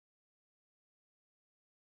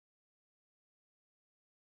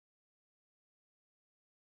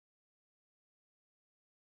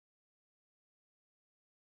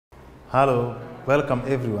Hello, welcome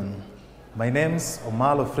everyone. My name is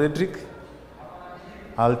Omalo Frederick.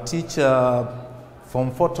 I'll teach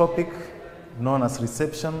Form 4 topic known as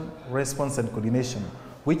Reception, Response, and Coordination,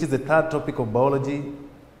 which is the third topic of biology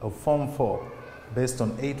of Form 4 based on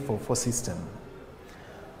 844 system.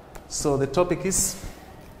 So the topic is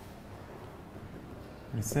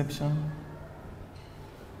Reception,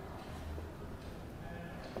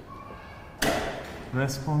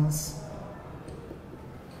 Response,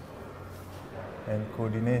 and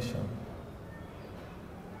Coordination.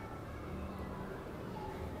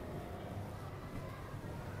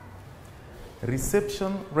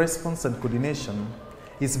 Reception, response, and coordination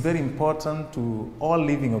is very important to all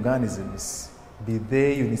living organisms, be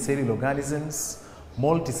they unicellular organisms,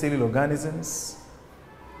 multicellular organisms,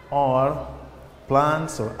 or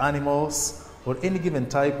plants or animals, or any given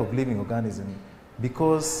type of living organism,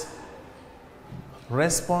 because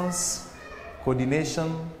response,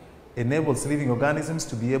 coordination enables living organisms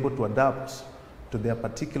to be able to adapt to their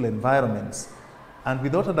particular environments. And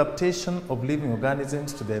without adaptation of living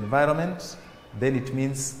organisms to the environment, then it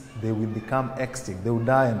means they will become extinct. They will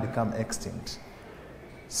die and become extinct.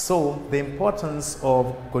 So the importance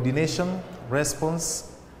of coordination,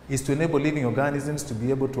 response, is to enable living organisms to be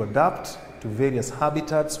able to adapt to various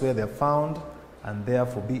habitats where they are found and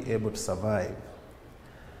therefore be able to survive.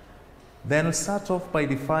 Then we'll start off by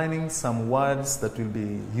defining some words that will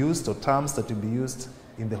be used or terms that will be used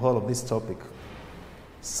in the whole of this topic.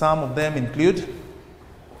 Some of them include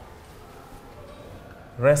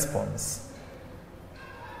response.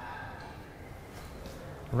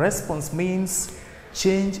 Response means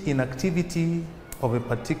change in activity of a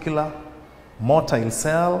particular motile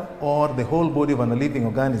cell or the whole body of a living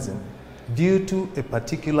organism due to a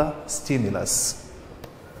particular stimulus.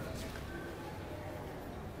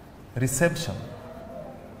 Reception.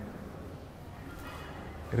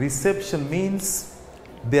 Reception means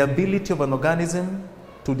the ability of an organism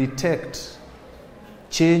to detect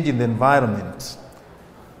change in the environment.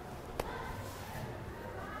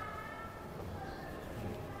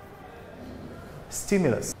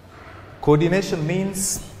 Stimulus. Coordination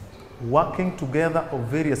means working together of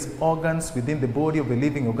various organs within the body of a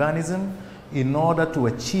living organism in order to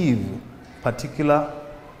achieve particular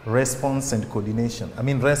response and coordination.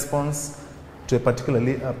 Response to a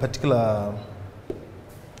particular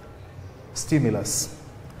stimulus.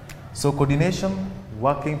 So coordination,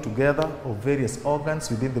 working together of various organs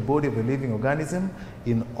within the body of a living organism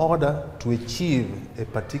in order to achieve a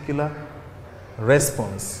particular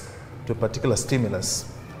response to a particular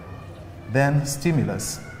stimulus. Then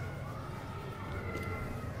stimulus.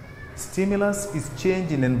 Stimulus is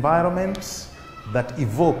change in environment that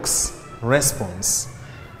evokes response.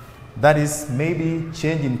 That is maybe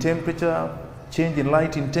change in temperature, change in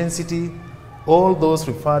light intensity. All those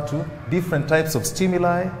refer to different types of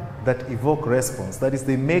stimuli that evoke response. That is,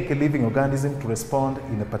 they make a living organism to respond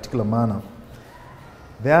in a particular manner.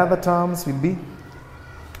 The other terms will be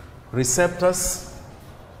receptors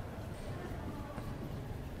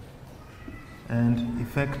and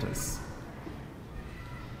effectors.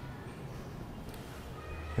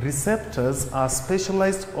 Receptors are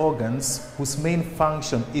specialized organs whose main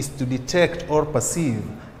function is to detect or perceive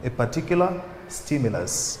a particular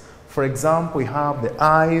stimulus. For example, we have the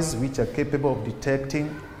eyes, which are capable of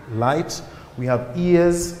detecting light. We have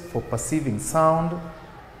ears for perceiving sound.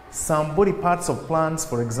 Some body parts of plants,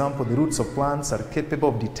 for example, the roots of plants, are capable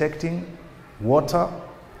of detecting water,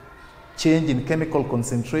 change in chemical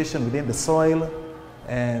concentration within the soil,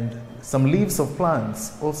 and some leaves of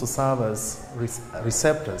plants also serve as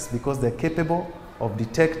receptors because they're capable of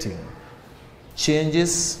detecting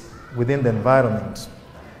changes within the environment.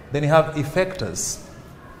 Then you have effectors.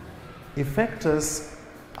 Effectors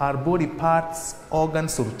are body parts,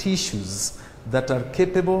 organs, or tissues that are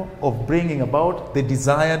capable of bringing about the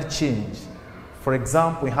desired change. For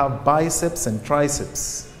example, we have biceps and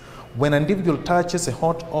triceps. When an individual touches a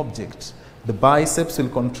hot object, the biceps will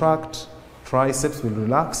contract, triceps will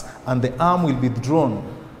relax, and the arm will be drawn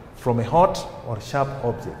from a hot or sharp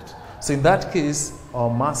object. So in that case, our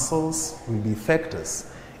muscles will be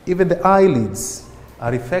effectors. Even the eyelids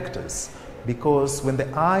are effectors because when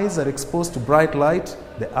the eyes are exposed to bright light,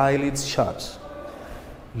 the eyelids shut.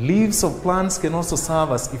 Leaves of plants can also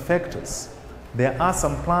serve as effectors. There are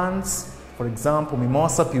some plants, for example,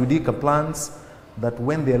 Mimosa pudica plants, that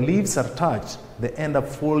when their leaves are touched, they end up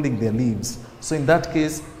folding their leaves. So in that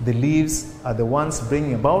case, the leaves are the ones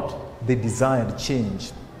bringing about the desired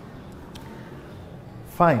change.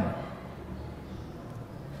 Fine.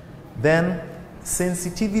 Then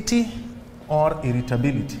sensitivity or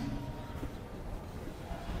irritability.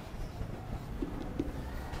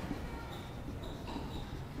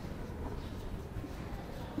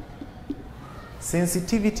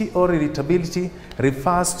 Sensitivity or irritability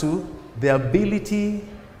refers to the ability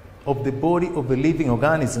of the body of a living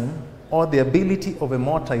organism or the ability of a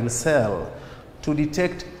motile cell to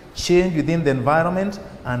detect change within the environment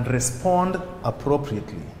and respond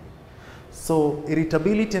appropriately. So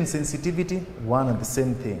irritability and sensitivity, one and the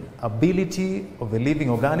same thing. Ability of a living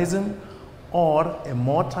organism or a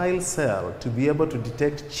motile cell to be able to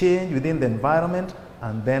detect change within the environment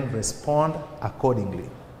and then respond accordingly.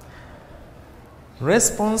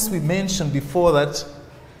 Response, we mentioned before that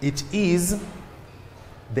it is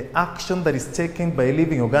the action that is taken by a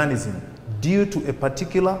living organism due to a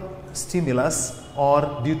particular stimulus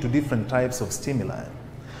or due to different types of stimuli.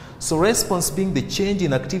 So response being the change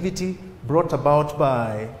in activity brought about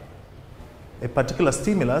by a particular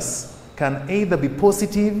stimulus can either be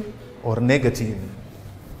positive or negative.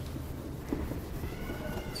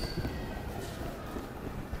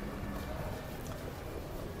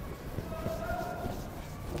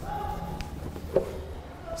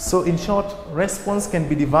 So in short, response can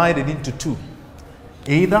be divided into two,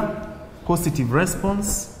 either positive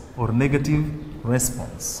response or negative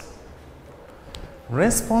response.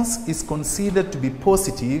 Response is considered to be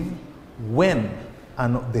positive when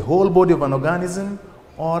the whole body of an organism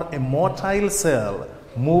or a motile cell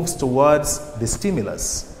moves towards the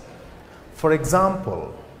stimulus. For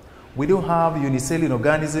example, we do have unicellular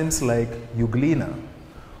organisms like euglena.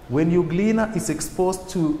 When euglena is exposed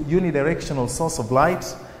to unidirectional source of light,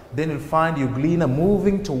 then you'll find euglena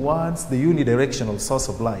moving towards the unidirectional source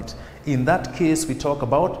of light. In that case, we talk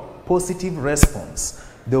about positive response,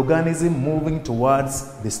 the organism moving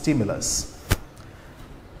towards the stimulus.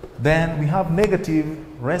 Then we have negative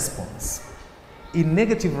response. In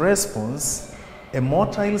negative response, a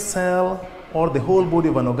motile cell or the whole body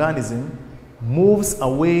of an organism moves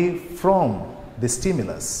away from the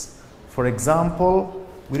stimulus. For example,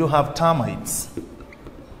 we do have termites.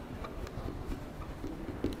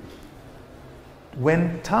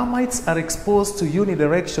 When termites are exposed to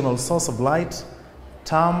unidirectional source of light,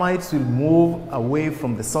 termites will move away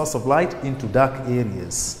from the source of light into dark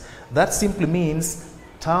areas. That simply means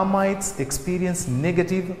termites experience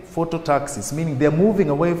negative phototaxis, meaning they're moving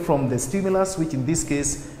away from the stimulus, which in this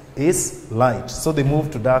case is light. So they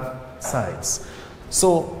move to dark sides.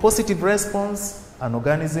 So positive response, an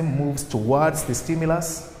organism moves towards the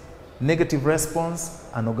stimulus. Negative response,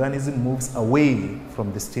 an organism moves away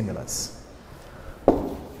from the stimulus.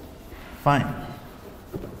 Fine.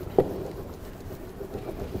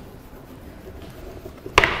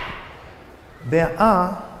 There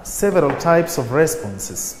are several types of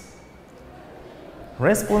responses.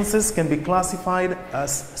 Responses can be classified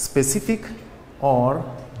as specific or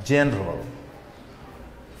general.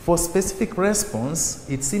 For specific response,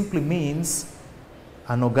 it simply means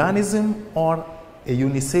an organism or a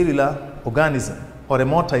unicellular organism or a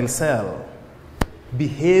motile cell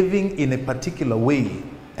behaving in a particular way,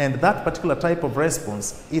 and that particular type of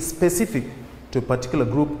response is specific to a particular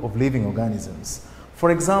group of living organisms. For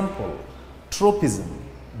example, tropism.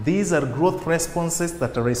 These are growth responses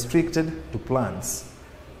that are restricted to plants.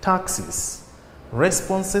 Taxis,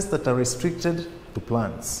 responses that are restricted to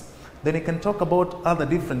plants. Then you can talk about other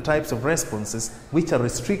different types of responses which are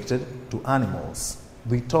restricted to animals.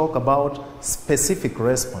 We talk about specific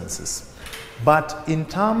responses. But in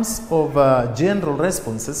terms of general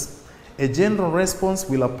responses, a general response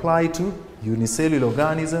will apply to unicellular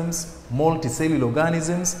organisms, multicellular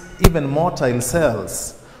organisms, even motile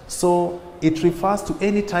cells. So it refers to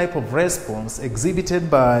any type of response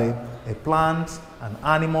exhibited by a plant, an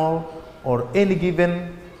animal, or any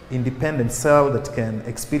given independent cell that can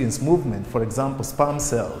experience movement, for example, sperm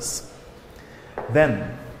cells.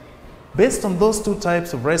 Then, based on those two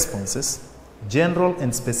types of responses, general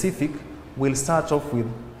and specific, we'll start off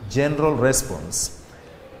with general response.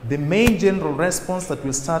 The main general response that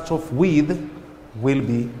we'll start off with will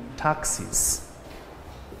be taxis.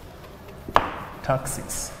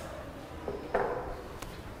 Taxis.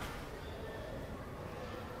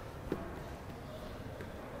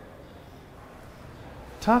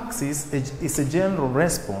 Taxis is a general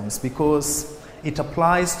response because it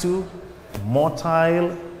applies to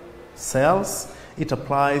motile cells, it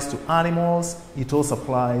applies to animals, it also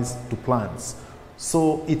applies to plants.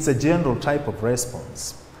 So it's a general type of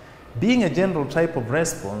response. Being a general type of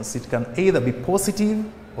response, it can either be positive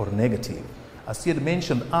or negative. As you had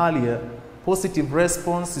mentioned earlier, positive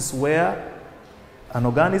response is where an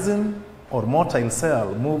organism or motile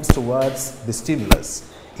cell moves towards the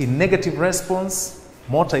stimulus. In negative response,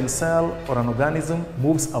 motile cell or an organism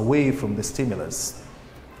moves away from the stimulus.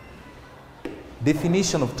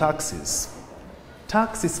 Definition of taxis.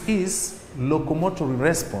 Taxis is locomotory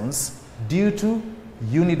response due to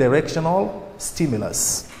unidirectional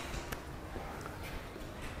stimulus.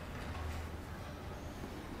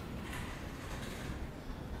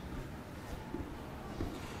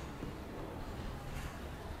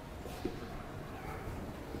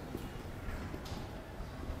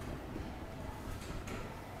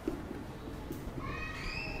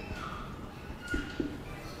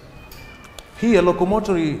 Here,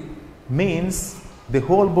 locomotory means the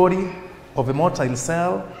whole body of a motile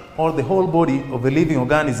cell or the whole body of a living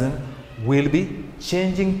organism will be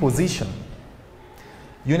changing position.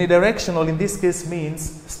 Unidirectional in this case means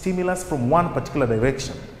stimulus from one particular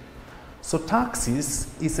direction. So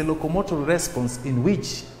taxis is a locomotory response in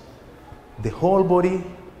which the whole body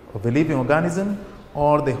of a living organism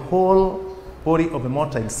or the whole body of a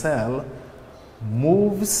motile cell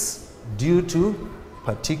moves due to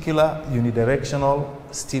particular unidirectional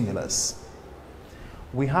stimulus.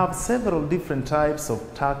 We have several different types of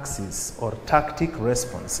taxis or tactic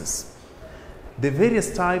responses. The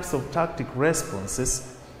various types of tactic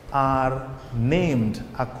responses are named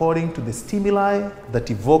according to the stimuli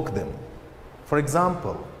that evoke them. For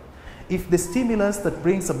example, if the stimulus that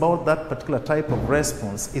brings about that particular type of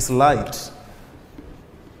response is light,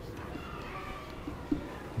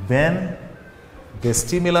 then the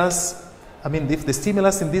stimulus, if the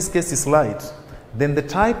stimulus in this case is light, then the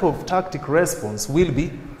type of tactic response will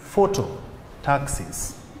be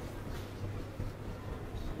phototaxis.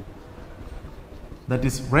 That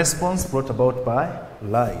is response brought about by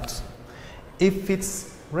light. If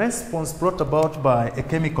it's response brought about by a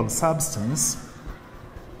chemical substance,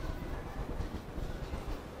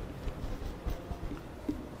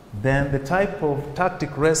 then the type of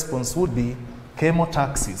tactic response would be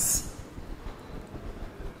chemotaxis.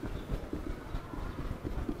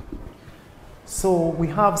 So we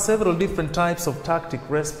have several different types of tactic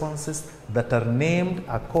responses that are named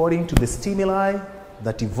according to the stimuli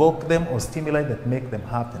that evoke them or stimuli that make them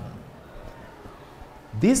happen.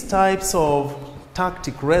 These types of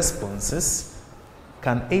tactic responses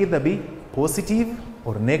can either be positive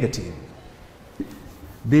or negative.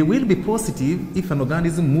 They will be positive if an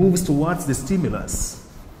organism moves towards the stimulus,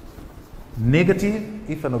 negative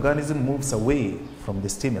if an organism moves away from the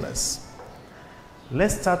stimulus.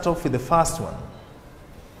 Let's start off with the first one,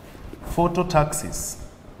 phototaxis.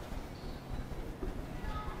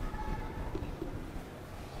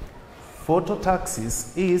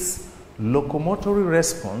 Phototaxis is locomotory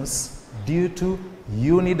response due to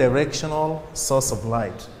unidirectional source of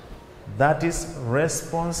light. That is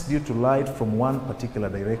response due to light from one particular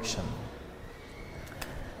direction.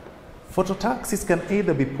 Phototaxis can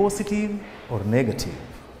either be positive or negative.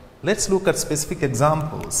 Let's look at specific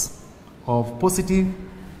examples of positive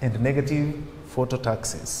and negative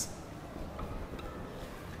phototaxis.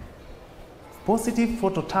 Positive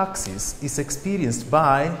phototaxis is experienced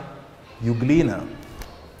by euglena.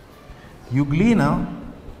 Euglena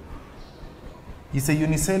is a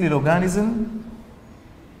unicellular organism.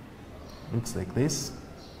 Looks like this.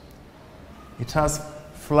 It has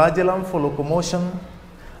flagellum for locomotion,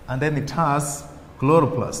 and then it has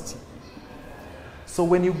chloroplast. So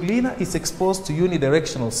when euglena is exposed to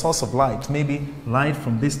unidirectional source of light, maybe light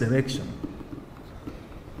from this direction,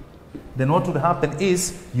 then what would happen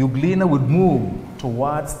is euglena would move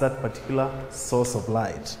towards that particular source of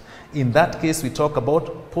light. In that case, we talk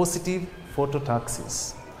about positive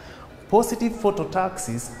phototaxis. Positive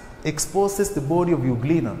phototaxis exposes the body of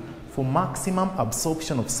euglena for maximum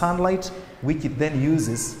absorption of sunlight, which it then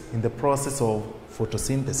uses in the process of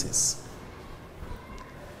photosynthesis.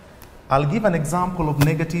 I'll give an example of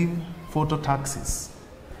negative phototaxis.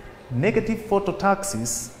 Negative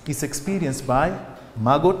phototaxis is experienced by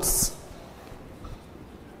maggots,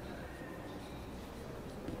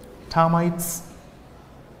 termites,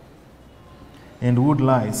 and wood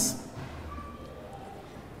lice.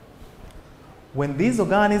 When these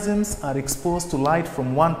organisms are exposed to light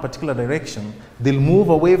from one particular direction, they'll move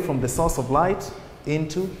away from the source of light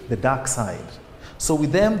into the dark side. So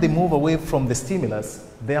with them, they move away from the stimulus.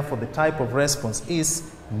 Therefore, the type of response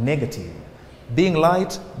is negative. Being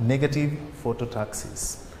light, negative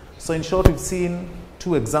phototaxis. So in short, we've seen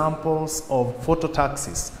two examples of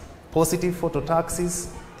phototaxis: positive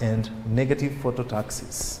phototaxis and negative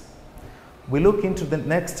phototaxis. We look into the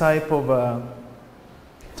next type of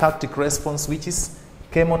tactic response, which is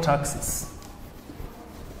chemotaxis.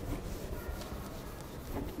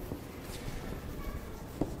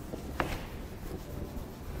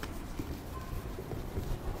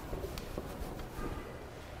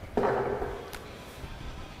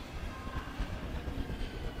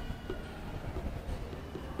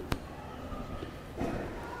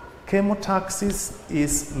 Chemotaxis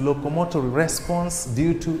is locomotory response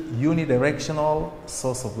due to unidirectional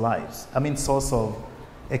source of light. Source of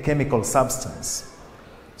a chemical substance.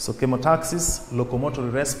 So chemotaxis,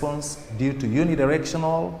 locomotory response due to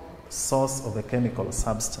unidirectional source of a chemical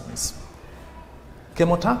substance.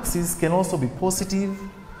 Chemotaxis can also be positive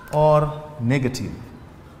or negative.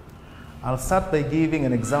 I'll start by giving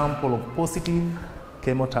an example of positive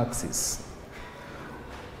chemotaxis.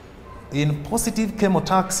 In positive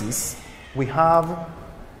chemotaxis, we have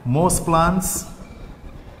moss plants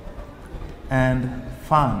and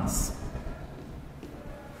ferns.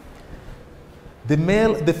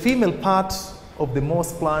 The female part of the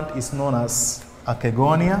moss plant is known as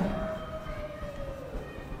Archegonia,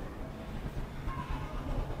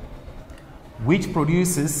 which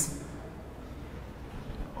produces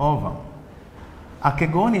ova.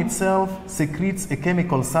 Archegonia itself secretes a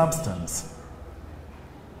chemical substance.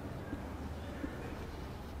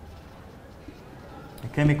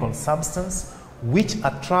 A chemical substance which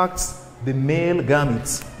attracts the male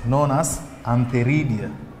gametes known as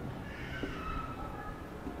antheridia.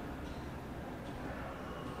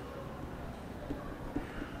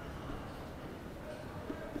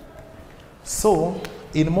 So,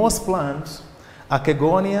 in most plants,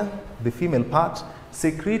 Archegonia, the female part,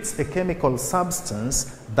 secretes a chemical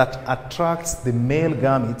substance that attracts the male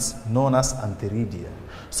gametes known as antheridia.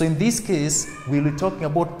 So in this case, we'll be talking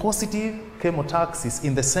about positive chemotaxis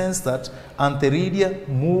in the sense that antheridia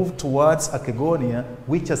move towards Archegonia,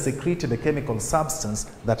 which has secreted a chemical substance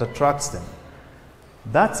that attracts them.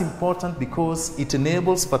 That's important because it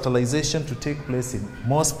enables fertilization to take place in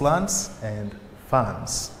most plants and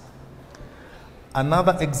ferns.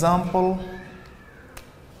 Another example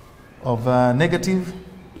of negative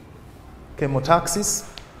chemotaxis,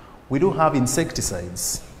 we do have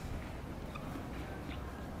insecticides.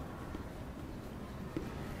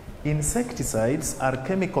 Insecticides are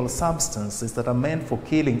chemical substances that are meant for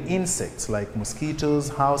killing insects like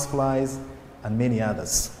mosquitoes, houseflies, and many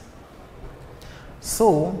others.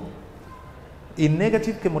 So, in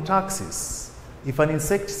negative chemotaxis, if an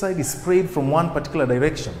insecticide is sprayed from one particular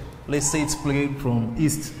direction, let's say it's sprayed from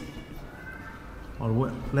east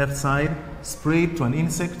or left side, sprayed to an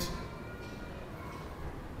insect,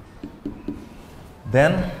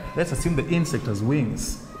 then let's assume the insect has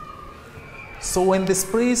wings. So when the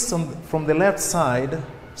spray is from the left side,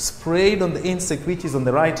 sprayed on the insect which is on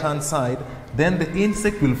the right hand side, then the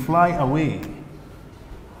insect will fly away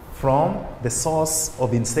from the source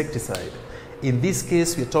of insecticide. In this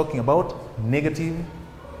case, we are talking about negative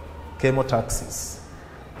chemotaxis.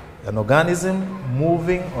 An organism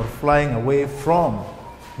moving or flying away from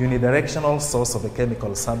unidirectional source of a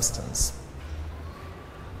chemical substance.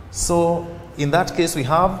 So in that case, we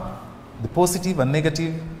have the positive and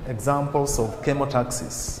negative examples of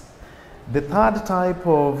chemotaxis. The third type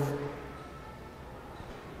of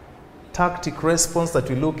tactic response that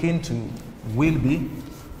we look into will be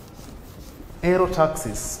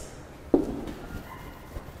aerotaxis.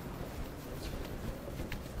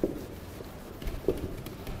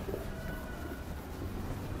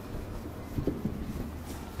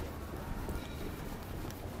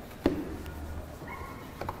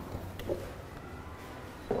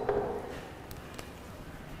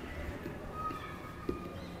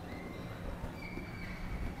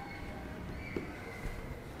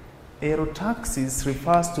 Aerotaxis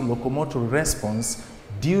refers to locomotory response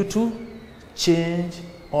due to change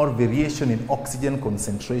or variation in oxygen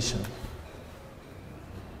concentration.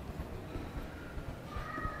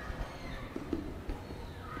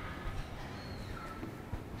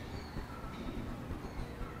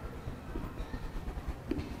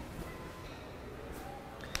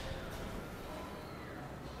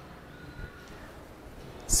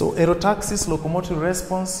 So aerotaxis, locomotory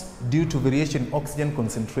response due to variation in oxygen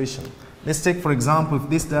concentration. Let's take, for example, if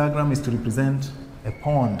this diagram is to represent a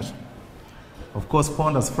pond. Of course,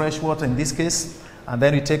 pond has fresh water in this case, and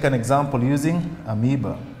then we take an example using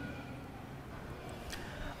amoeba.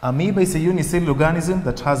 Amoeba is a unicellular organism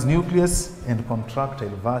that has nucleus and contractile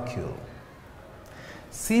vacuole.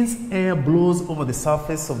 Since air blows over the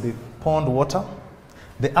surface of the pond water,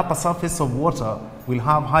 the upper surface of water will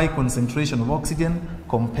have high concentration of oxygen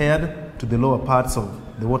compared to the lower parts of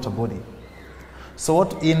the water body. So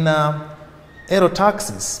what in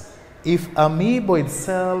aerotaxis, if amoeboid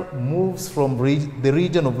cell moves from the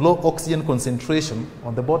region of low oxygen concentration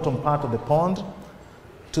on the bottom part of the pond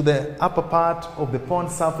to the upper part of the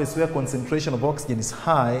pond surface where concentration of oxygen is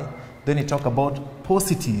high, then you talk about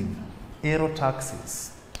positive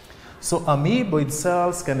aerotaxis. So amoeboid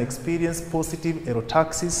cells can experience positive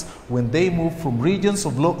aerotaxis when they move from regions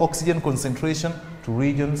of low oxygen concentration to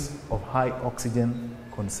regions of high oxygen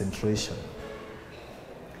concentration.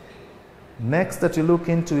 Next that you look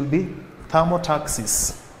into will be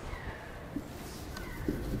thermotaxis.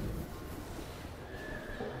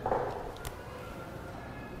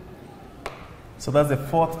 So that's the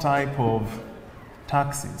fourth type of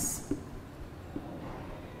taxis.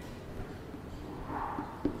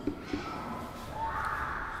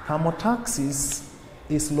 Thermotaxis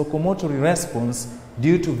is locomotory response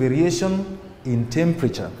due to variation in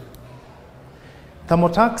temperature.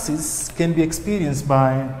 Thermotaxis can be experienced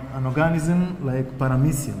by an organism like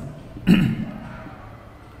Paramecium.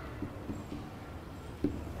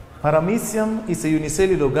 Paramecium is a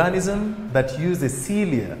unicellular organism that uses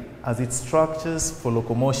cilia as its structures for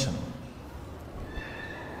locomotion.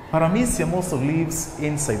 Paramecium also lives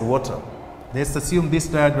inside water. Let's assume this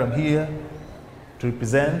diagram here to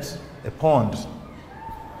represent a pond.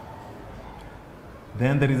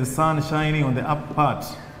 Then there is the sun shining on the upper part.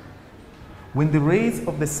 When the rays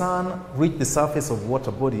of the sun reach the surface of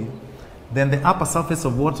water body, then the upper surface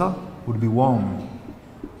of water would be warm.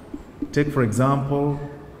 Take, for example,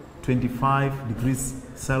 25 degrees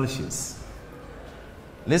Celsius.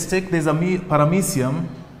 Let's take there's a paramecium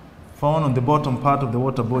found on the bottom part of the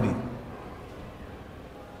water body.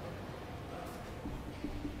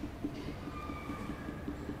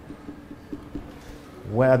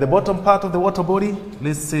 Where the bottom part of the water body,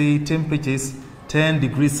 let's say temperature is 10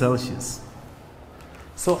 degrees Celsius.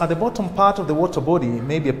 So at the bottom part of the water body,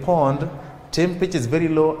 maybe a pond, temperature is very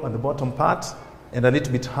low on the bottom part and a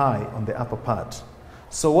little bit high on the upper part.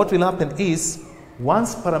 So what will happen is,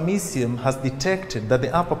 once paramecium has detected that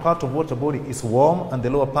the upper part of water body is warm and the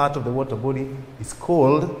lower part of the water body is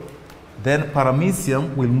cold, then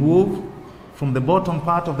paramecium will move from the bottom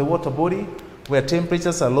part of the water body where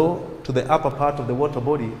temperatures are low to the upper part of the water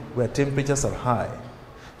body where temperatures are high.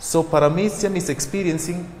 So paramecium is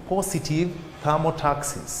experiencing positive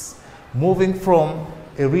thermotaxis, moving from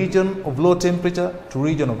a region of low temperature to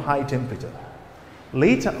region of high temperature.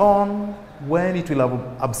 Later on, when it will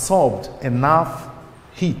have absorbed enough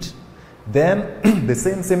heat, then the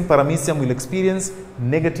same paramecium will experience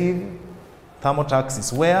negative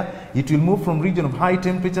thermotaxis, where it will move from region of high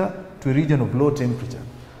temperature to a region of low temperature.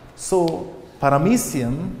 So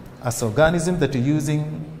paramecium, as an organism that you're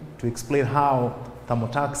using to explain how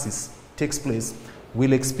thermotaxis takes place,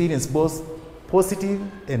 will experience both positive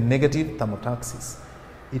and negative thermotaxis.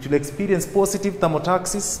 It will experience positive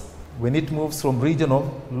thermotaxis when it moves from region of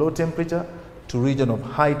low temperature to region of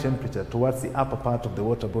high temperature towards the upper part of the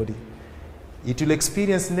water body. It will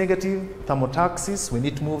experience negative thermotaxis when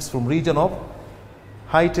it moves from region of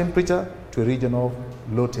high temperature to a region of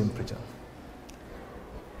low temperature.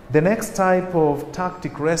 The next type of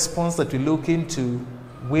tactic response that we look into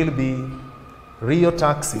will be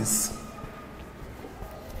rheotaxis.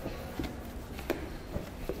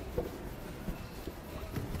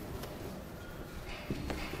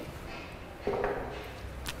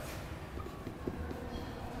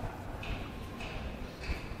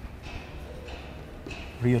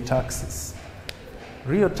 Rheotaxis.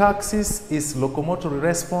 Rheotaxis is locomotory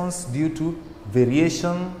response due to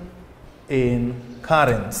variation in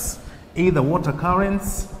currents, either water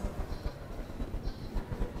currents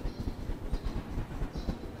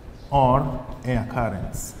or air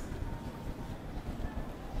currents.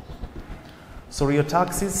 So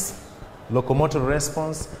rheotaxis, locomotory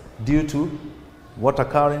response due to water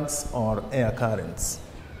currents or air currents.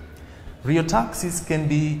 Rheotaxis can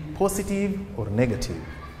be positive or negative.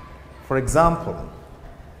 For example,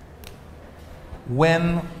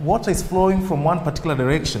 when water is flowing from one particular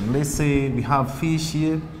direction, let's say we have fish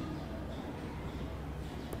here,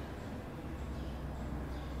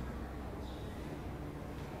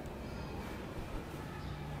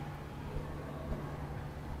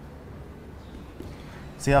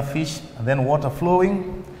 say a fish and then water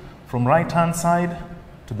flowing from right hand side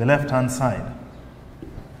to the left hand side.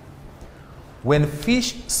 When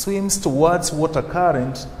fish swims towards water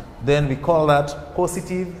current, then we call that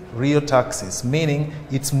positive rheotaxis, meaning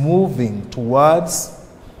it's moving towards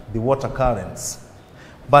the water currents.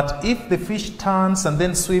 But if the fish turns and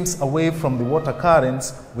then swims away from the water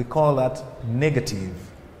currents, we call that negative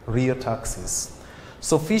rheotaxis.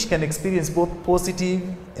 So fish can experience both positive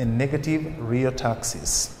and negative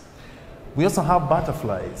rheotaxis. We also have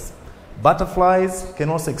butterflies. Butterflies can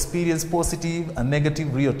also experience positive and negative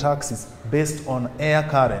rheotaxis based on air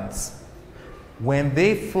currents. When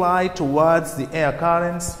they fly towards the air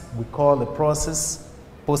currents, we call the process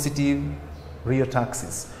positive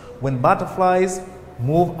rheotaxis. When butterflies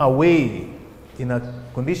move away in a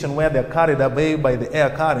condition where they're carried away by the air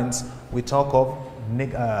currents, we talk of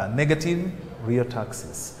negative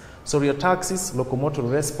rheotaxis. So rheotaxis, locomotor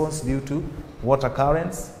response due to water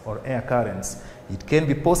currents or air currents. It can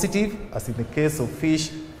be positive, as in the case of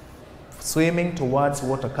fish swimming towards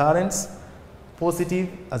water currents. Positive,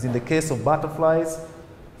 as in the case of butterflies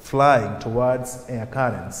flying towards air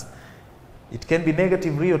currents. It can be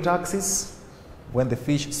negative rheotaxis, when the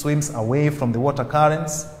fish swims away from the water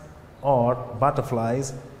currents, or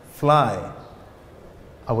butterflies fly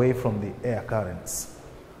away from the air currents.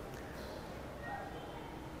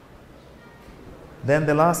 Then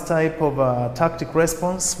the last type of tactic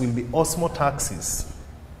response will be osmotaxis.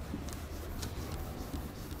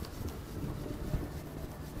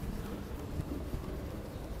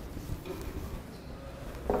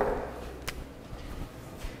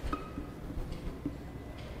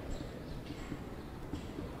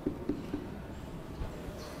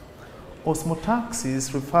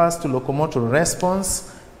 Osmotaxis refers to locomotor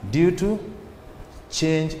response due to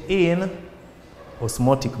change in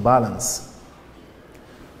osmotic balance.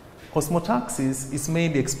 Osmotaxis is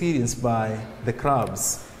mainly experienced by the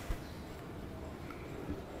crabs.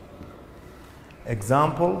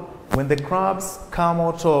 Example, when the crabs come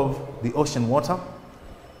out of the ocean water,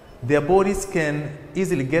 their bodies can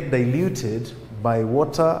easily get diluted by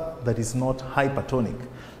water that is not hypertonic.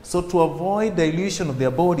 So to avoid dilution of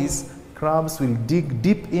their bodies, crabs will dig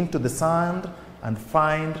deep into the sand and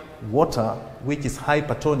find water which is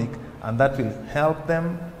hypertonic, and that will help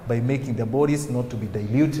them by making their bodies not to be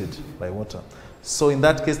diluted by water. So in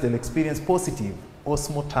that case, they'll experience positive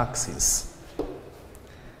osmotaxis.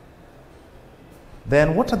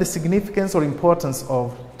 Then what are the significance or importance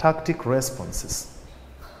of tactic responses?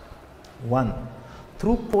 1.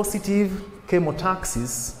 Through positive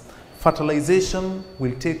chemotaxis, fertilization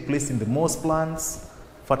will take place in the moss plants.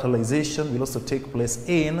 Fertilization will also take place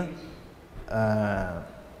in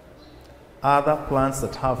other plants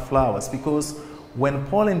that have flowers, because when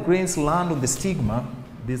pollen grains land on the stigma,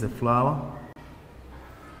 this is a flower.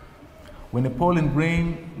 When a pollen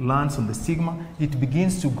grain lands on the stigma, it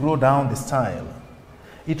begins to grow down the style.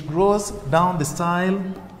 It grows down the style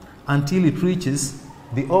until it reaches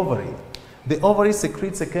the ovary. The ovary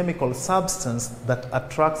secretes a chemical substance that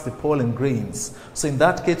attracts the pollen grains. So in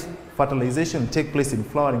that case, fertilization will take place in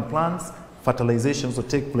flowering plants. Fertilization will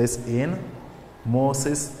take place in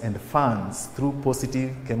mosses and ferns through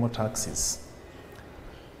positive chemotaxis.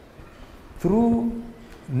 Through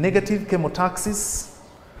negative chemotaxis,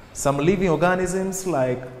 some living organisms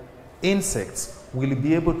like insects will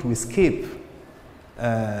be able to escape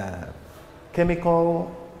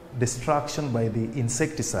chemical destruction by the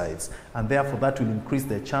insecticides, and therefore that will increase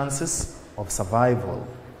their chances of survival.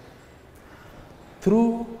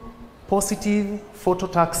 Through positive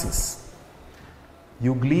phototaxis,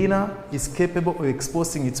 Euglena is capable of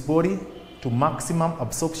exposing its body to maximum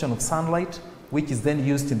absorption of sunlight, which is then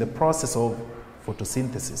used in the process of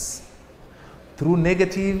photosynthesis. Through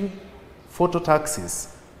negative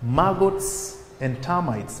phototaxis, maggots and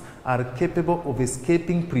termites are capable of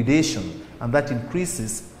escaping predation, and that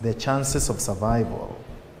increases their chances of survival.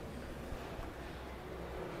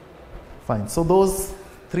 Fine, so those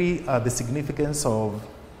three are the significance of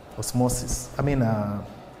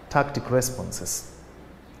tactic responses.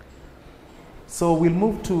 So we'll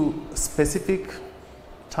move to specific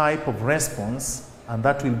type of response, and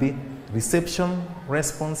that will be reception,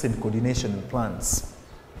 response, and coordination in plants.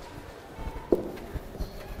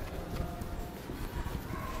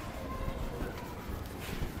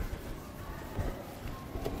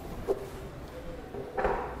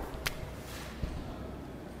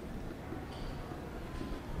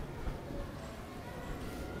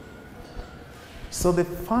 So the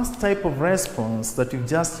first type of response that you've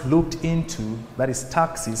just looked into, that is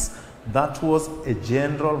taxis, that was a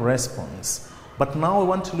general response. But now we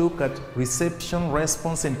want to look at reception,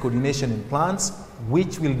 response, and coordination in plants,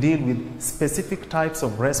 which will deal with specific types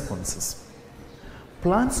of responses.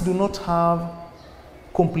 Plants do not have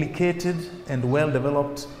complicated and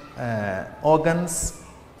well-developed organs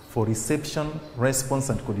for reception, response,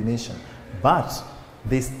 and coordination, but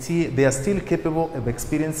they are still capable of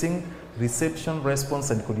experiencing reception,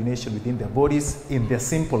 response, and coordination within their bodies in their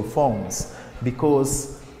simple forms,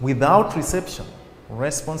 because without reception,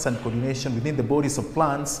 response, and coordination within the bodies of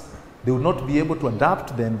plants, they will not be able to adapt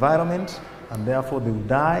to the environment, and therefore they will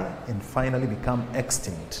die and finally become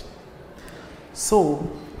extinct. So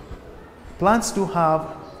plants do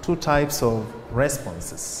have two types of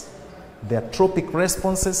responses. There are tropic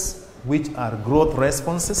responses, which are growth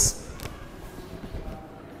responses,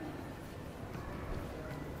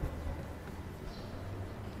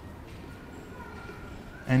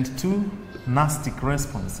 and two nastic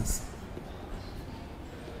responses.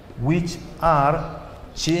 which are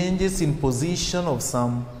changes in position of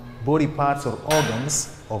some body parts or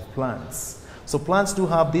organs of plants. So plants do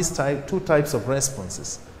have these two types of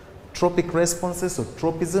responses. Tropic responses or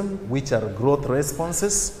tropism, which are growth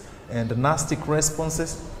responses, and nastic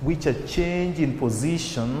responses, which are change in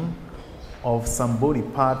position of some body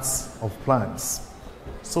parts of plants.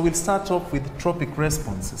 So we'll start off with tropic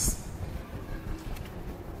responses.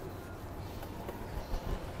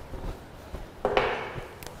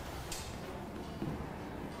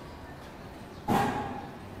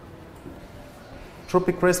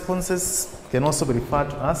 Tropic responses can also be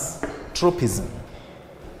referred to as tropism.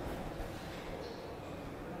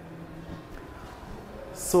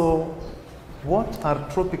 So, what are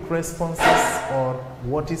tropic responses, or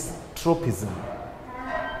what is tropism?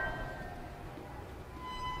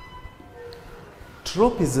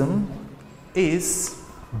 Tropism is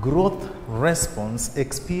growth response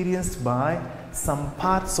experienced by some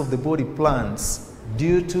parts of the body plants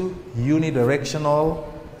due to unidirectional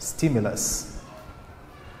stimulus.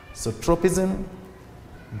 So tropism,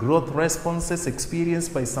 growth responses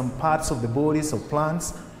experienced by some parts of the bodies of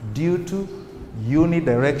plants due to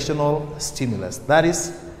unidirectional stimulus. That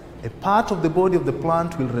is, a part of the body of the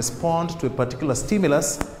plant will respond to a particular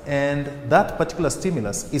stimulus, and that particular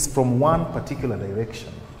stimulus is from one particular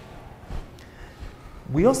direction.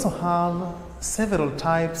 We also have several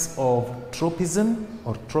types of tropism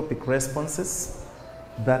or tropic responses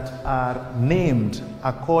that are named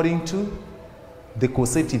according to the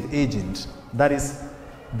causative agent. That is,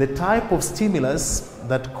 the type of stimulus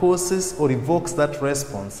that causes or evokes that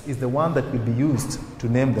response is the one that will be used to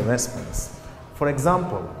name the response. For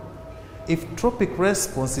example, if tropic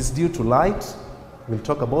response is due to light, we'll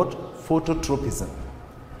talk about phototropism.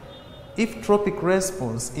 If tropic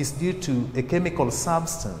response is due to a chemical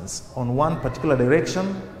substance on one particular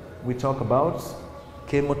direction, we talk about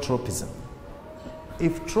chemotropism.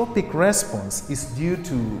 If tropic response is due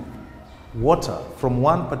to water from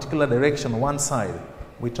one particular direction, one side,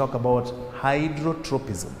 we talk about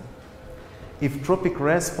hydrotropism. If tropic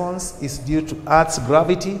response is due to Earth's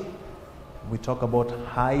gravity, we talk about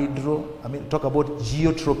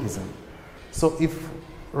geotropism. So if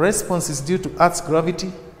response is due to Earth's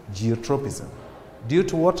gravity, geotropism. Due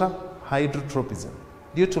to water, hydrotropism.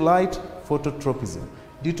 Due to light, phototropism.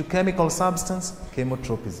 Due to chemical substance,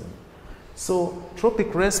 chemotropism. So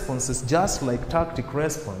tropic responses, just like tactic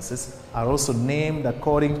responses, are also named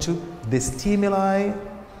according to the stimuli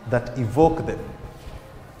that evoke them.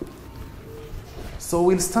 So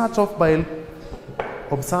we'll start off by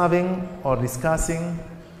observing or discussing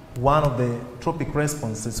one of the tropic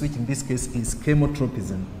responses, which in this case is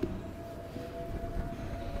chemotropism.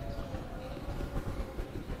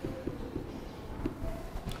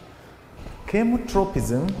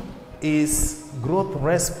 Chemotropism is growth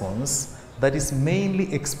response that is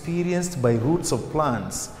mainly experienced by roots of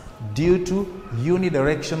plants due to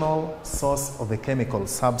unidirectional source of a chemical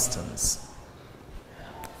substance.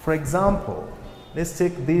 For example, let's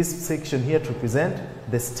take this section here to represent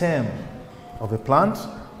the stem of a plant,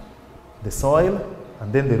 the soil,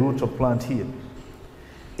 and then the root of plant here.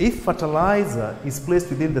 If fertilizer is placed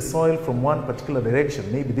within the soil from one particular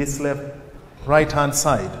direction, maybe this right-hand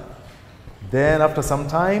side, then after some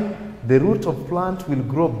time, the root of plant will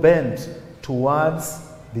grow bent towards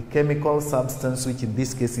the chemical substance, which in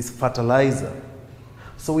this case is fertilizer.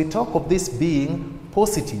 So we talk of this being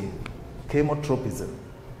positive chemotropism.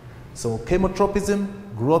 So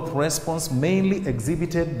chemotropism, growth response mainly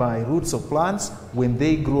exhibited by roots of plants when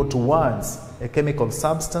they grow towards a chemical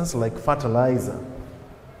substance like fertilizer.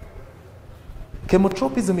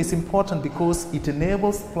 Chemotropism is important because it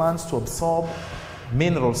enables plants to absorb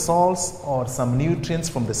mineral salts or some nutrients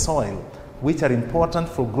from the soil, which are important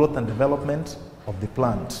for growth and development of the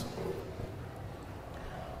plant.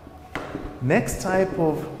 Next type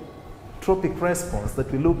of tropic response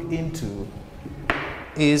that we look into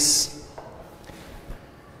is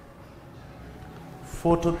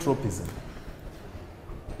phototropism.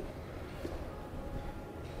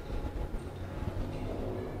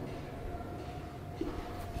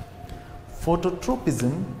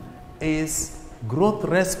 Phototropism is growth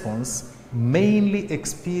response mainly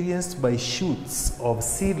experienced by shoots of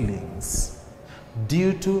seedlings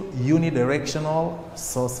due to unidirectional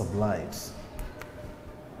source of light.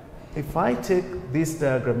 If I take this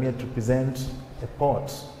diagram here to present a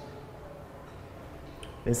pot,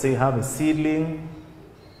 let's say you have a seedling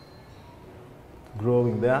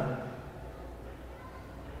growing there.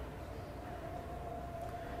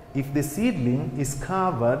 If the seedling is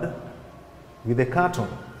covered with a carton,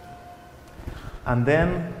 and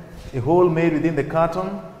then a hole made within the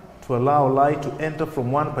carton to to allow light to enter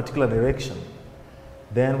from one particular direction.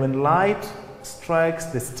 Then when light strikes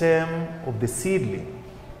the stem of the seedling,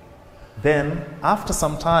 then after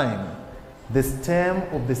some time, the stem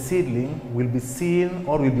of the seedling will be seen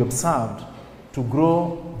or will be observed to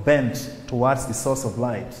grow bent towards the source of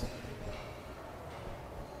light.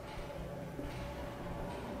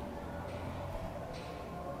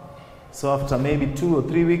 So after maybe 2 or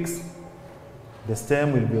 3 weeks, the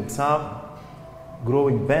stem will be observed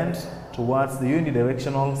growing bent towards the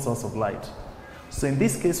unidirectional source of light. So in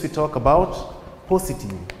this case, we talk about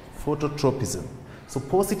positive phototropism. So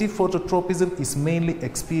positive phototropism is mainly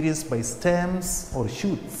experienced by stems or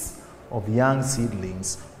shoots of young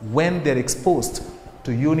seedlings when they're exposed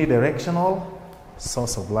to unidirectional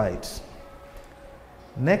source of light.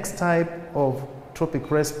 Next type of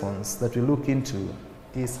tropic response that we look into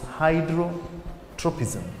is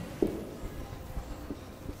hydrotropism.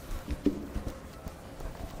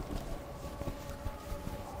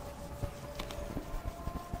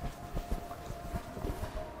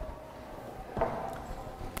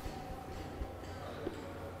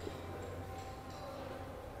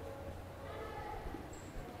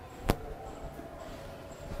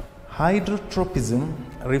 Hydrotropism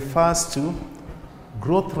refers to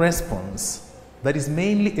growth response that is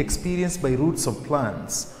mainly experienced by roots of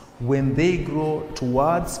plants when they grow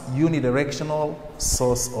towards unidirectional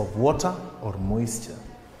source of water or moisture.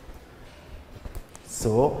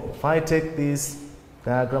 So if I take this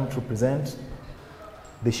diagram to represent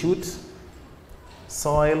the shoot,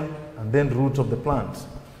 soil, and then root of the plant.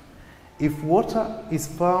 If water is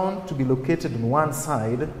found to be located on one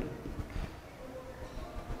side,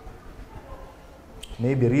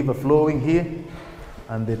 maybe a river flowing here,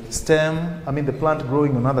 and the the plant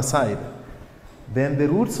growing on the other side, then the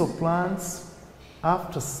roots of plants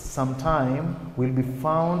after some time will be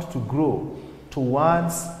found to grow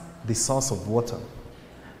towards the source of water.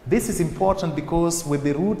 This is important because when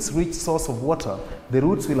the roots reach source of water, the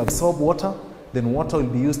roots will absorb water, then water will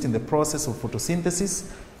be used in the process of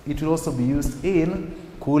photosynthesis. It will also be used in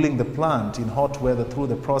cooling the plant in hot weather through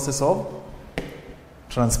the process of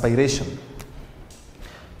transpiration.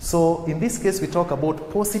 So in this case, we talk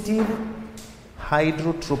about positive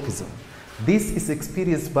hydrotropism. This is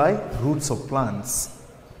experienced by roots of plants.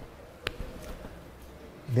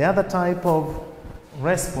 The other type of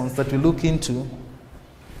response that we look into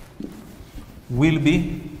will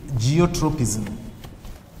be geotropism.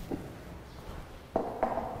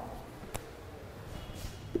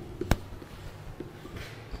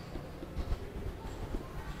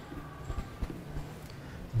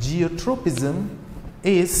 Geotropism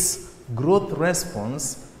is growth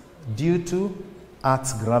response due to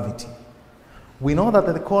Earth's gravity. We know that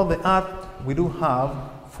at the core of the Earth, we do have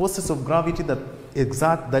forces of gravity that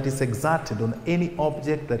is exerted on any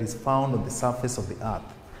object that is found on the surface of the Earth.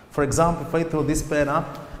 For example, if I throw this pen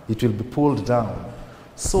up, it will be pulled down.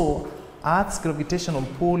 So Earth's gravitational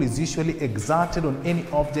pull is usually exerted on any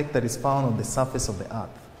object that is found on the surface of the Earth.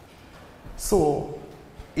 So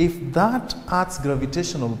if that Earth's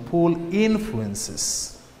gravitational pull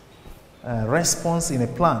influences response in a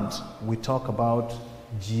plant, we talk about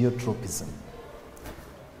geotropism.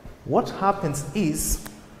 What happens is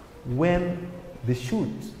when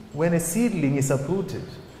a seedling is uprooted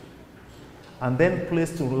and then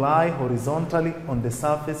placed to lie horizontally on the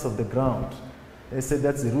surface of the ground. Let's say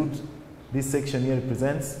that's the root. This section here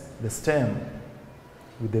represents the stem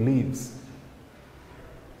with the leaves.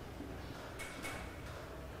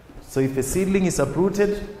 So if a seedling is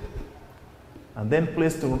uprooted and then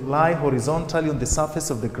placed to lie horizontally on the surface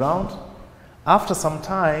of the ground, after some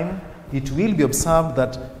time, it will be observed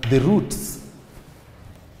that the roots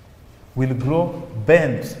will grow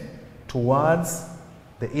bent towards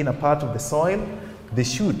the inner part of the soil. The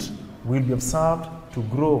shoot will be observed to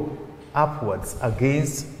grow upwards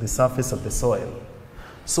against the surface of the soil.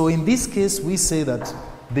 So in this case, we say that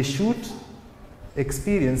the shoot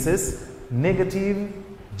experiences negative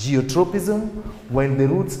geotropism while the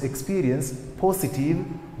roots experience positive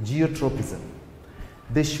geotropism.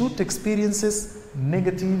 The shoot experiences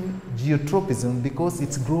negative geotropism because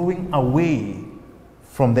it's growing away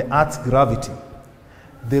from the Earth's gravity.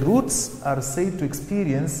 The roots are said to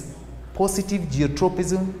experience positive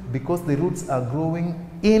geotropism because the roots are growing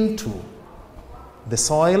into the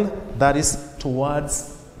soil that is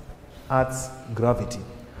towards Earth's gravity.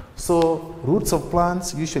 So roots of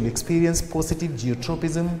plants usually experience positive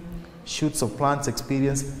geotropism, shoots of plants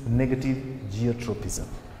experience negative geotropism.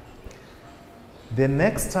 The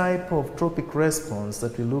next type of tropic response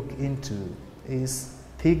that we look into is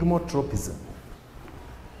thigmotropism.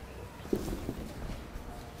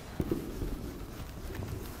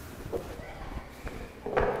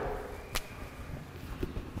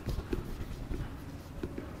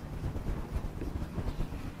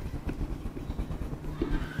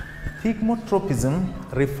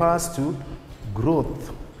 Thigmotropism refers to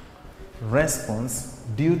growth response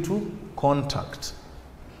due to contact.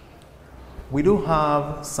 We do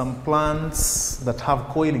have some plants that have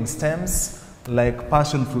coiling stems, like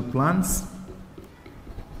passion fruit plants.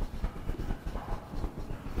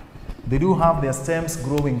 They do have their stems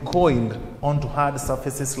growing coiled onto hard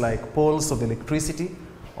surfaces like poles of electricity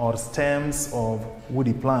or stems of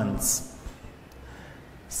woody plants.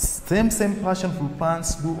 Same passion fruit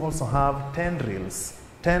plants do also have tendrils.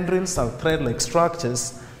 Tendrils are thread-like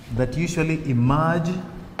structures that usually emerge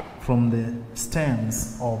from the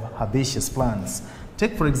stems of herbaceous plants.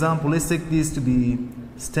 Take, for example, let's take this to be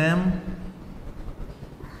stem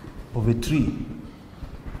of a tree.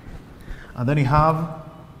 And then you have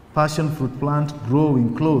passion fruit plant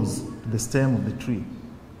growing close to the stem of the tree.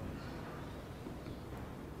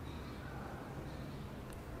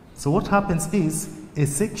 So what happens is a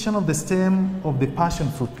section of the stem of the passion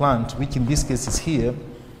fruit plant, which in this case is here,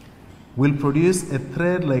 will produce a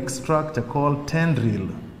thread-like structure called tendril.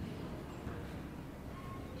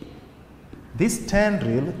 This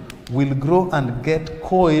tendril will grow and get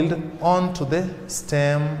coiled onto the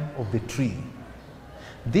stem of the tree.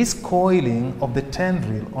 This coiling of the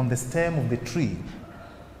tendril on the stem of the tree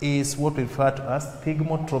is what we refer to as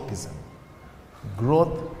thigmotropism,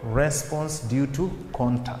 growth response due to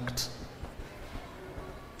contact.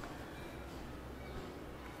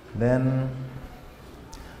 Then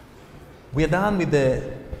we are done with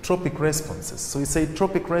the tropic responses. So we say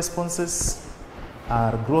tropic responses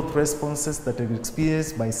are growth responses that are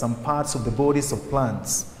experienced by some parts of the bodies of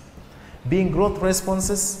plants. Being growth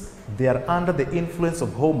responses, they are under the influence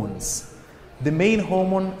of hormones. The main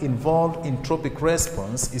hormone involved in tropic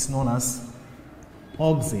response is known as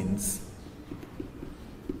auxins.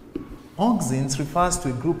 Auxins refers to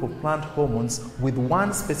a group of plant hormones with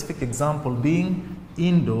one specific example being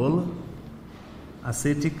indole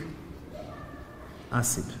acetic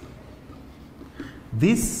acid.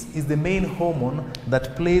 This is the main hormone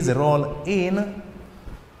that plays a role in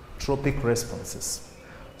tropic responses.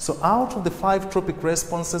 So out of the 5 tropic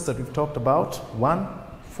responses that we've talked about, 1,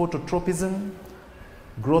 phototropism,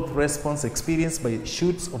 growth response experienced by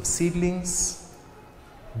shoots of seedlings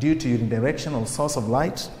due to unidirectional source of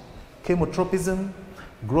light. Chemotropism,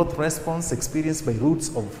 growth response experienced by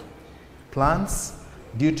roots of plants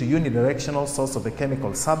due to unidirectional source of a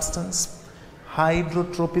chemical substance.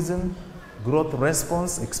 Hydrotropism, growth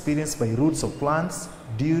response experienced by roots of plants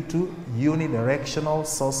due to unidirectional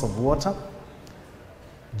source of water.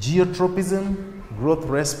 Geotropism, growth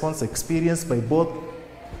response experienced by both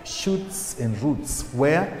shoots and roots,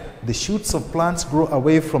 where the shoots of plants grow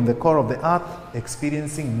away from the core of the earth,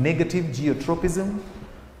 experiencing negative geotropism.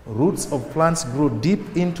 Roots of plants grow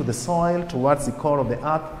deep into the soil towards the core of the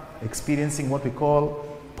earth, experiencing what we call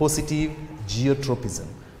positive geotropism.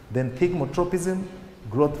 Then thigmotropism,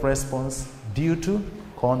 growth response due to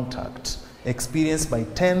contact, experienced by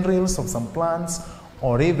tendrils of some plants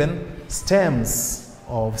or even stems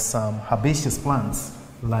of some herbaceous plants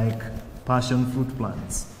like passion fruit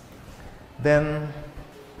plants. Then,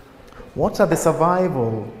 what are the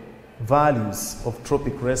survival values of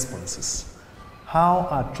tropic responses? How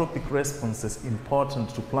are tropic responses important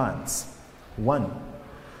to plants? 1,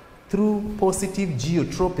 through positive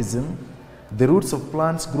geotropism, the roots of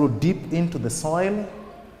plants grow deep into the soil,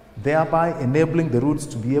 thereby enabling the roots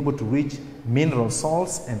to be able to reach mineral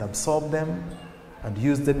salts and absorb them and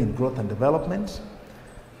use them in growth and development.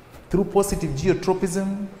 Through positive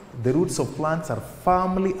geotropism, the roots of plants are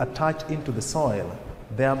firmly attached into the soil,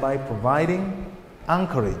 thereby providing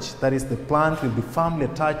anchorage. That is, the plant will be firmly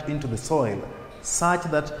attached into the soil, such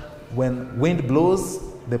that when wind blows,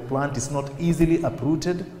 the plant is not easily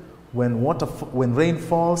uprooted. When rain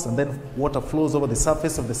falls and then water flows over the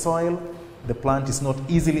surface of the soil, the plant is not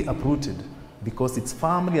easily uprooted because it's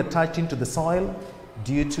firmly attached into the soil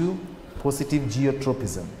due to positive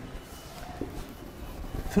geotropism.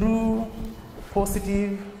 Through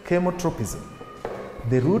positive chemotropism,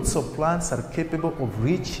 the roots of plants are capable of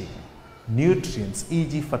reaching nutrients,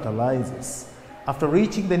 e.g. fertilizers. After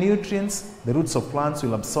reaching the nutrients, the roots of plants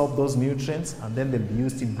will absorb those nutrients and then they'll be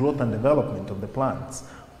used in growth and development of the plants.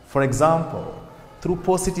 For example, through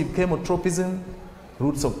positive chemotropism,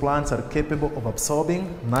 roots of plants are capable of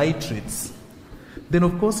absorbing nitrates. Then,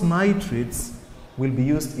 of course, nitrates will be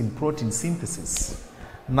used in protein synthesis.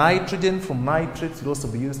 Nitrogen from nitrates will also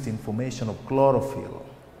be used in formation of chlorophyll.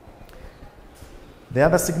 The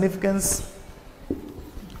other significance,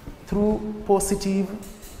 through positive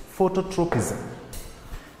phototropism,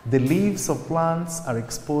 the leaves of plants are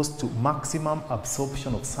exposed to maximum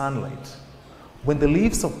absorption of sunlight. When the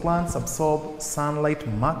leaves of plants absorb sunlight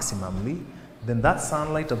maximally, then that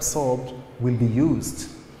sunlight absorbed will be used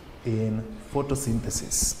in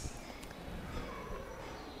photosynthesis.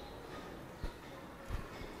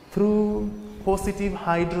 Through positive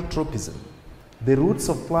hydrotropism, the roots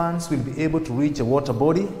of plants will be able to reach a water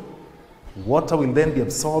body. Water will then be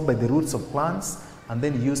absorbed by the roots of plants and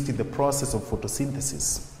then used in the process of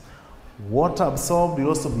photosynthesis. Water absorbed will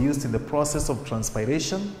also be used in the process of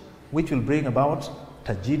transpiration, which will bring about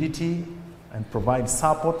turgidity and provide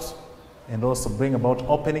support, and also bring about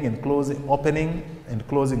opening and closing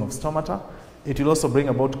of stomata. It will also bring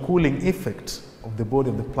about cooling effect of the body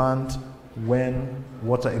of the plant when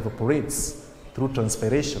water evaporates through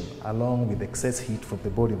transpiration along with excess heat from the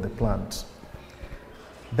body of the plant.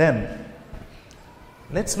 Then,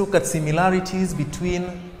 let's look at similarities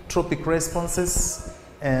between tropic responses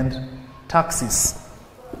and taxis.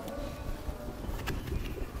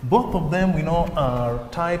 Both of them we know are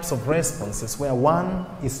types of responses, where one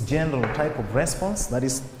is general type of response, that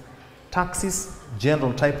is taxis,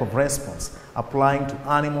 general type of response, applying to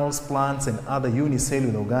animals, plants, and other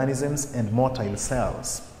unicellular organisms and motile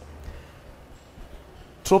cells.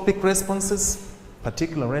 Tropic responses,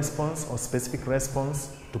 particular response or specific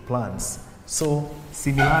response to plants. So,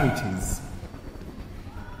 similarities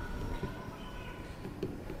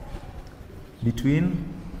between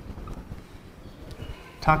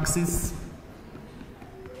taxis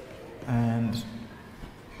and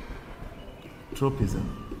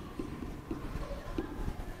tropism.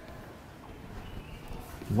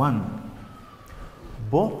 One,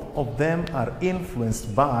 both of them are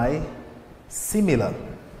influenced by similar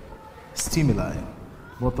stimuli.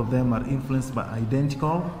 Both of them are influenced by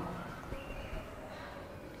identical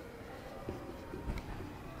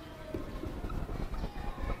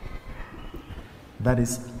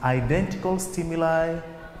identical stimuli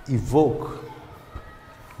evoke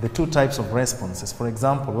the two types of responses. For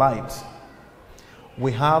example, light.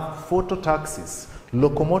 We have phototaxis,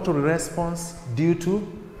 locomotory response due to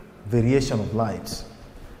variation of light.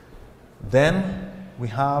 Then we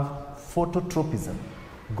have phototropism,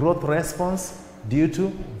 growth response due to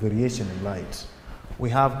variation in light.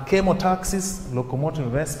 We have chemotaxis,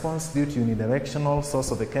 locomotory response due to unidirectional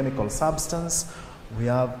source of a chemical substance. We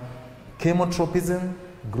have chemotropism,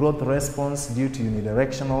 growth response due to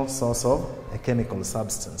unidirectional source of a chemical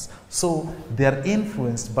substance. So they are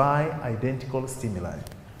influenced by identical stimuli.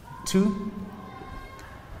 Two,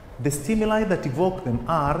 the stimuli that evoke them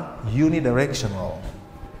are unidirectional.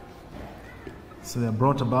 So they are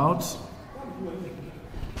brought about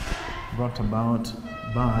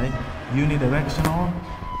by unidirectional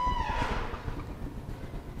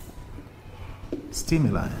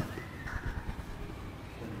stimuli.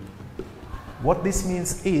 What this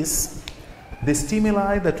means is the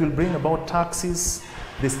stimuli that will bring about taxis,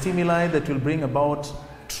 the stimuli that will bring about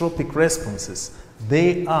tropic responses,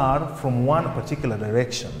 they are from one particular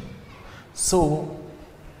direction. So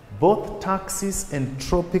both taxis and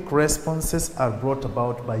tropic responses are brought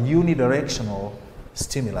about by unidirectional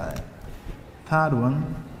stimuli. Third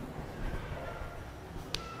one,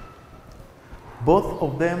 both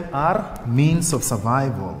of them are means of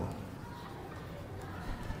survival.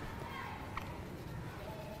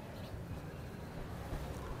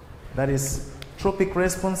 That is, tropic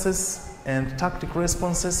responses and tactic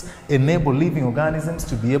responses enable living organisms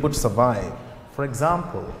to be able to survive. For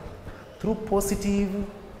example, through positive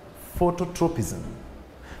phototropism,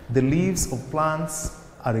 the leaves of plants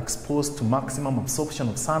are exposed to maximum absorption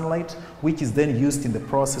of sunlight, which is then used in the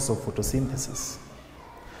process of photosynthesis.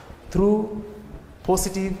 Through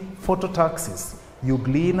positive phototaxis,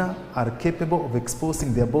 euglena are capable of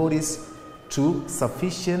exposing their bodies to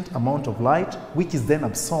sufficient amount of light, which is then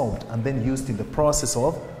absorbed and then used in the process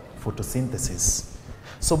of photosynthesis.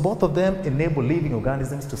 So both of them enable living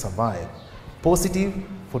organisms to survive. Positive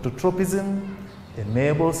phototropism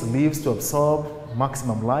enables leaves to absorb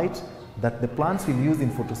maximum light that the plants will use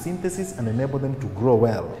in photosynthesis and enable them to grow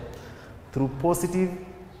well. Through positive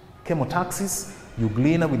chemotaxis,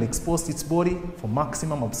 euglena will expose its body for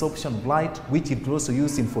maximum absorption of light, which it will also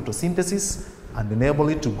use in photosynthesis and enable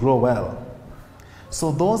it to grow well. So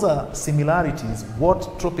those are similarities,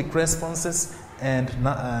 what tropic responses and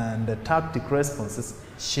tactic responses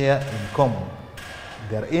share in common.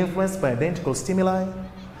 They are influenced by identical stimuli.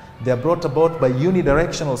 They are brought about by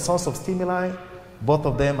unidirectional source of stimuli. Both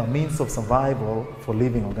of them are means of survival for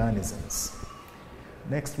living organisms.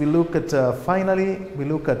 Next, we look at, finally, we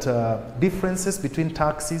look at differences between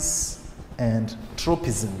taxis and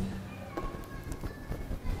tropism.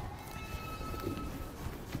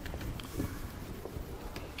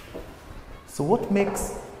 So what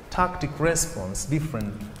makes tactic response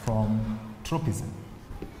different from tropism?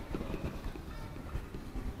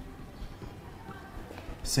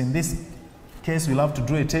 So in this case, we'll have to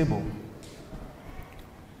draw a table.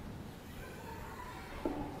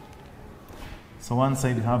 So one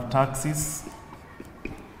side you have taxis,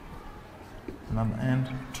 another end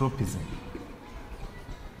tropism.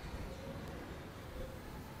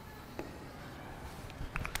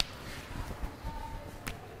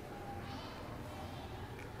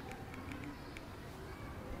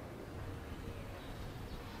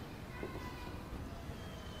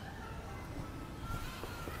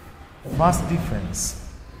 First difference,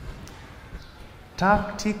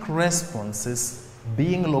 tactic responses,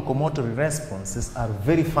 being locomotory responses, are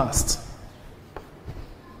very fast.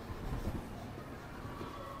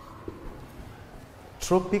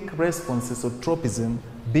 Tropic responses or tropism,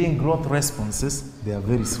 being growth responses, they are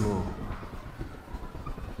very slow.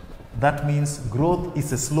 That means growth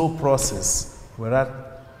is a slow process, whereas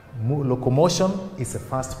locomotion is a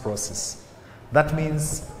fast process. That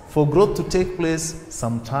means for growth to take place,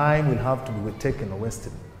 some time will have to be taken or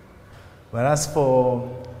wasted. Whereas for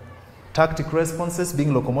tactic responses,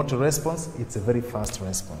 being locomotor response, it's a very fast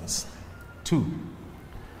response. 2,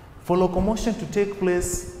 for locomotion to take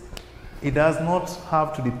place, it does not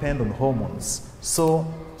have to depend on hormones. So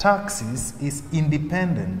taxis is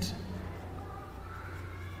independent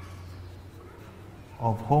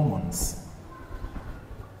of hormones.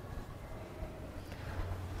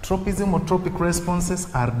 Tropism or tropic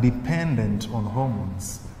responses are dependent on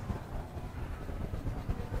hormones.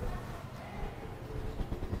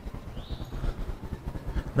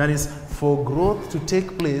 That is, for growth to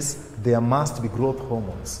take place, there must be growth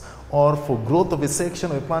hormones. Or for growth of a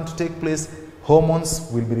section of a plant to take place, hormones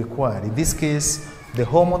will be required. In this case, the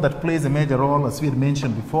hormone that plays a major role, as we had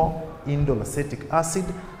mentioned before, indole acetic acid,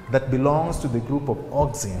 that belongs to the group of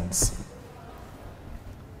auxins.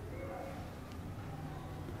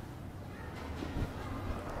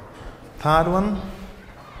 Third one,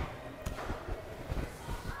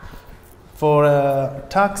 for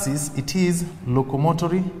taxis, it is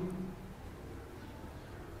locomotory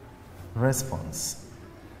response.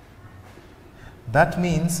 That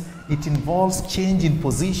means it involves change in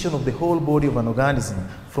position of the whole body of an organism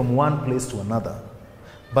from one place to another.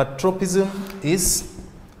 But tropism is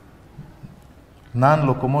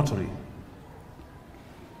non-locomotory.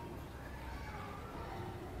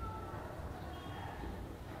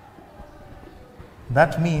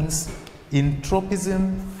 That means in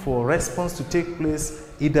tropism, for response to take place,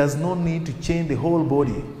 it does not need to change the whole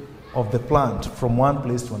body of the plant from one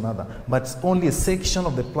place to another, but it's only a section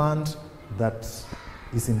of the plant that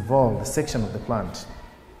is involved, a section of the plant.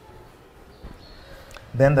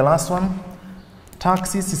 Then the last one,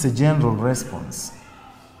 taxis is a general response.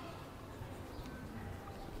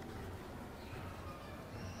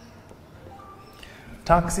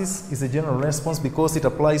 Taxis is a general response because it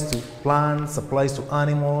applies to plants, applies to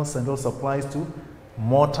animals, and also applies to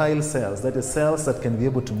motile cells, that is cells that can be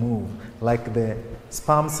able to move, like the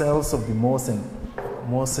sperm cells of the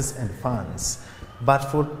mosses and ferns. But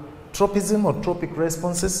for tropism or tropic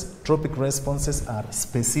responses are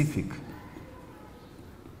specific.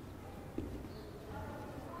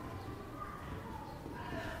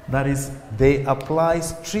 That is, they apply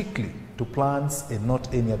strictly to plants and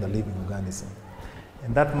not any other living organism.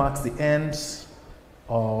 And that marks the end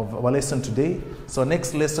of our lesson today. So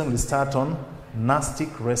next lesson we'll start on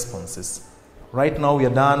nastic responses. Right now we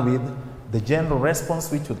are done with the general response,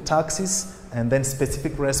 which was taxis, and then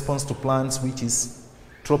specific response to plants, which is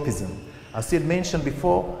tropism. As we had mentioned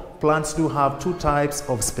before, plants do have two types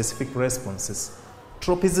of specific responses,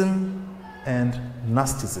 tropism and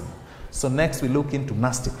nastism. So next we look into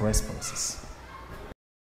nastic responses.